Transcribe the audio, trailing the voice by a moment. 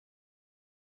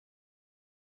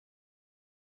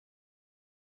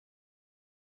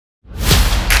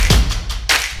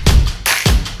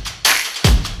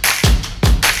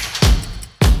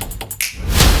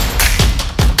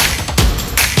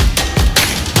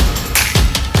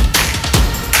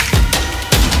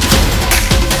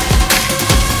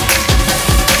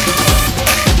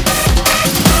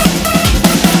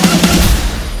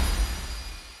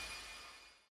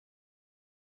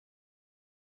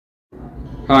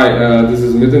Hi, this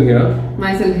is Mithun here.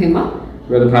 Myself Hima.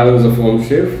 We are the parents of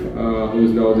Omshiv, who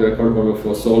is now the record holder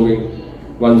for solving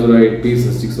 108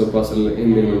 pieces jigsaw puzzle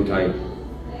in minimum time.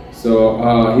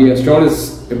 So he has shown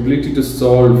his ability to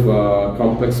solve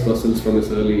complex puzzles from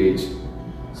his early age.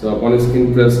 So upon his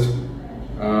interest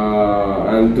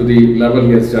and to the level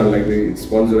he has done, like it's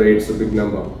 108 is a big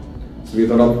number. So we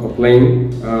thought of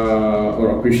applying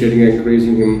or appreciating and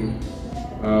encouraging him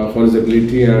for his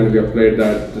ability, and we applied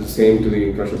that the same to the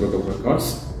International Book of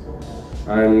Records,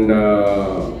 and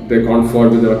they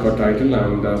conferred with the record title,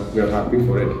 and we are happy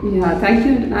for it. Yeah, thank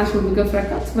you International Book of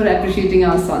Records for appreciating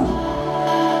our son.